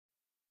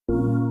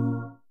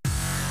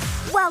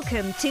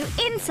Welcome to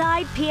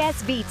Inside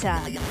PS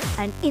Vita,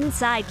 an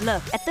inside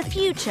look at the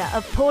future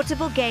of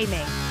portable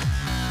gaming.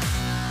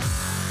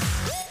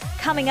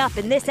 Coming up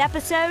in this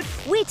episode,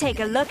 we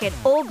take a look at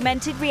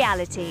augmented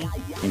reality.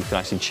 You can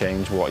actually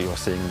change what you're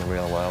seeing in the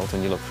real world.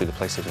 When you look through the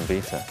PlayStation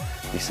Vita,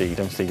 you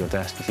don't see your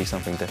desk, you see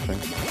something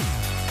different.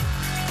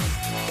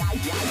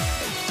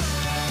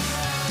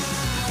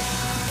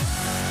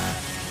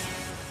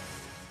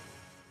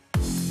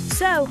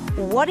 So,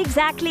 what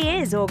exactly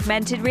is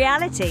augmented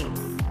reality?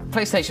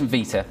 PlayStation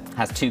Vita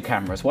has two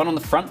cameras, one on the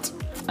front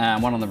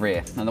and one on the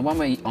rear. And the one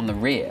on the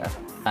rear,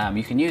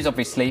 you can use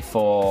obviously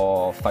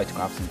for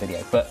photographs and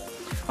video, but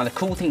one of the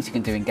cool things you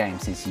can do in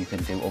games is you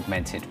can do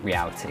augmented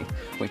reality,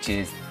 which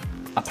is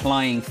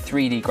applying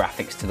 3D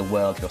graphics to the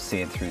world you're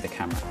seeing through the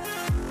camera.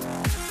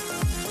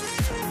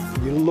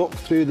 You look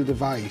through the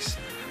device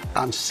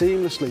and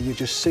seamlessly you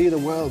just see the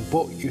world,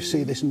 but you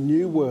see this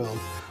new world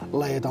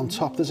layered on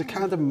top. There's a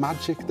kind of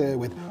magic there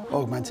with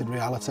augmented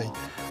reality,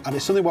 and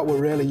it's something what we're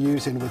really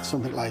using with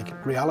something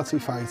like Reality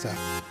Fighter.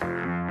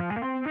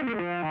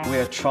 We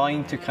are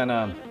trying to kind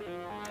of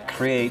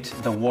create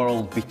the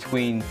world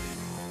between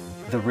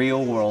the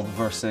real world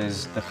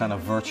versus the kind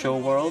of virtual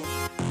world.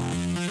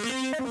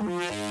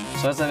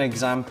 So as an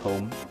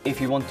example, if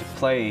you want to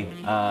play,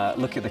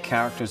 look at the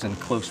characters in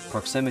close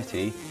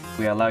proximity,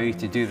 we allow you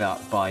to do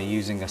that by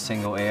using a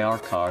single AR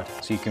card,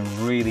 so you can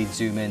really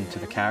zoom into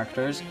the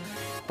characters.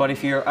 But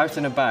if you're out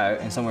and about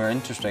and somewhere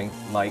interesting,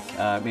 like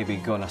maybe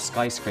go on a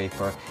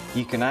skyscraper,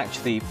 you can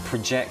actually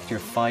project your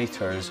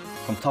fighters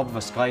from top of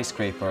a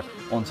skyscraper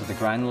onto the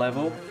ground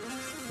level.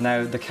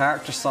 Now, the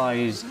character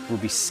size will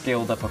be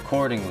scaled up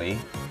accordingly.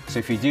 So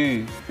if you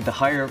do, the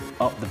higher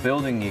up the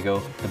building you go,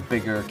 the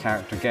bigger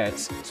character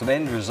gets. So the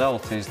end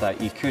result is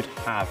that you could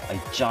have a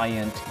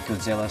giant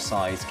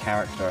Godzilla-sized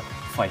character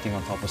fighting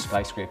on top of a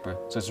skyscraper.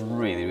 So it's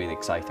really, really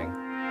exciting.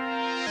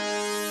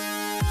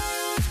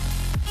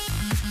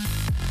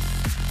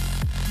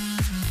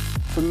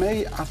 For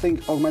me, I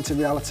think augmented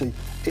reality,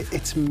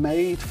 it's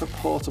made for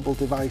portable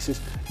devices.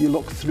 You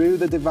look through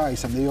the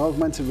device and the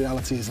augmented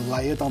reality is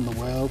layered on the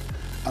world.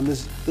 And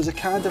there's a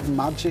kind of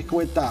magic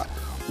with that,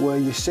 where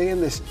you're seeing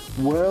this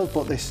world,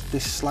 but this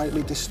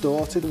slightly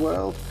distorted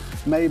world.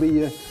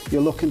 Maybe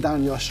you're looking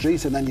down your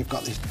street and then you've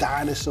got this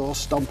dinosaur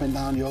stomping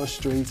down your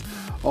street,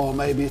 or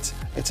maybe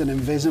it's an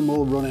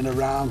invisible running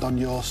around on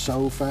your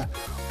sofa,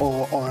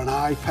 or an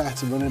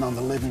iPad running on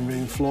the living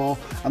room floor.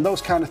 And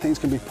those kind of things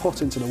can be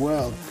put into the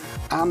world,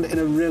 and in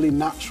a really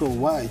natural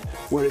way,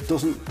 where it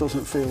doesn't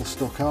feel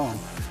stuck on.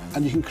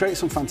 And you can create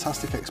some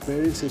fantastic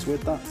experiences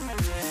with that.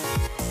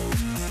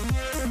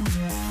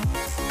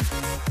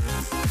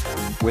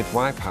 With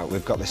Wipeout,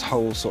 we've got this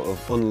whole sort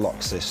of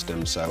unlock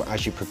system, so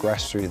as you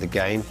progress through the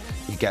game,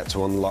 you get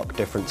to unlock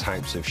different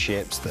types of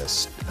ships.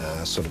 There's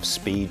sort of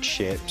speed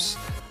ships,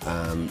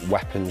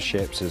 weapon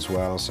ships as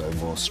well, so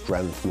more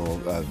strength, more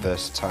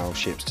versatile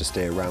ships to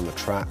steer around the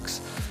tracks.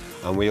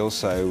 And we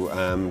also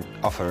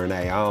offer an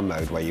AR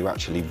mode where you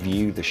actually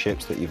view the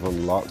ships that you've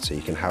unlocked, so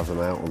you can have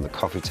them out on the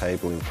coffee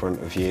table in front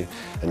of you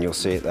and you'll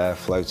see it there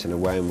floating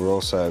away. And we'll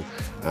also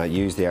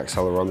use the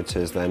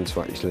accelerometers then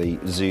to actually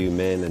zoom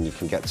in, and you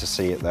can get to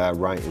see it there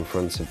right in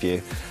front of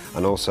you,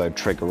 and also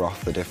trigger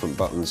off the different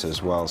buttons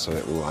as well, so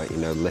it will, like, you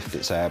know, lift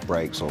its air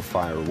brakes or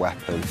fire a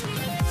weapon.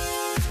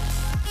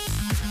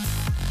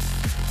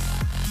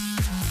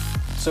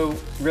 So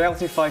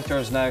Reality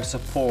Fighters now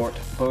support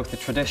both the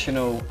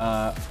traditional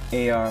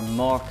AR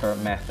marker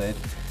method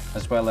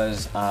as well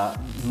as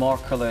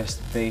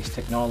markerless-based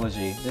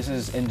technology. This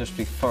is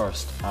industry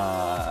first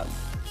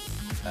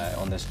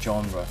on this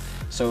genre.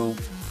 So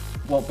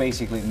what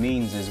basically it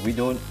means is we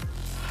don't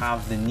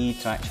have the need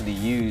to actually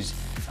use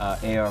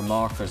AR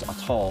markers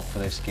at all for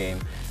this game.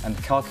 And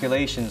the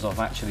calculations of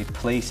actually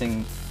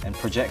placing and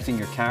projecting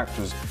your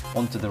characters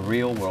onto the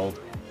real world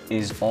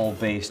is all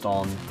based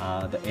on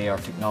the AR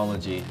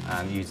technology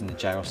and using the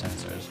gyro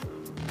sensors.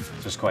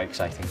 So it's quite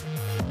exciting.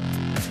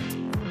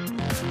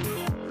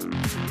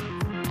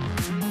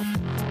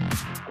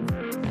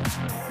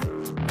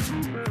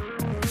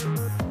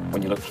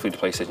 When you look through the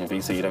PlayStation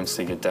Vita, you don't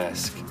see your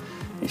desk.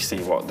 You see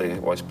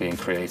what's being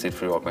created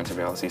through augmented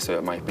reality. So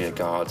it might be a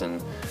garden,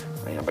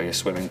 maybe a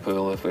swimming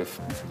pool with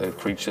a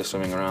creature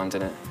swimming around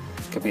in it.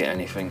 It could be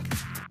anything.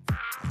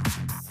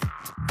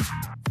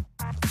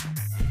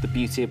 The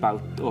beauty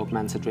about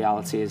augmented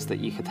reality is that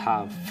you could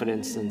have, for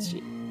instance,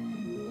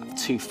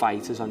 two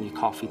fighters on your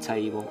coffee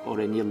table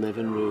or in your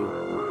living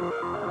room.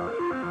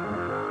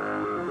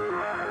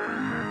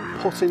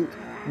 Putting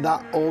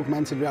that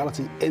augmented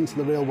reality into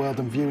the real world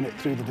and viewing it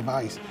through the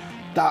device,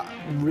 that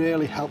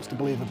really helps the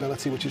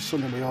believability, which is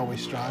something we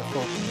always strive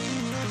for.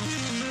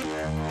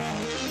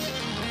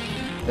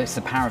 It's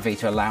the power of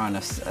Vita allowing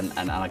us and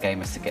our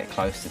gamers to get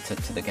closer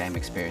to the game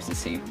experience and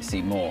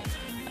see more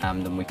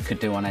than we could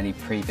do on any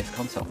previous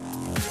console.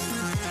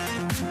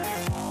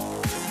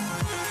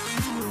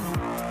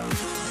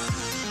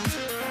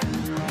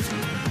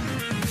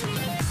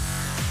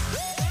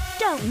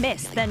 Don't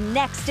miss the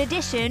next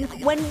edition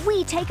when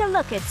we take a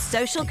look at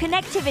social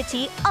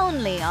connectivity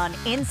only on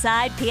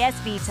Inside PS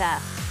Vita.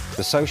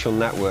 The social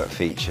network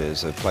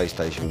features of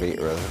PlayStation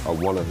Vita are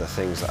one of the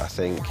things that I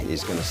think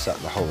is going to set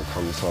the whole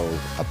console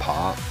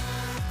apart.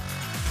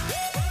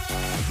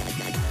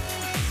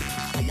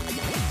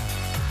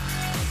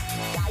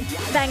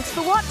 Thanks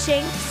for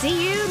watching.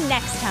 See you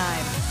next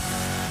time.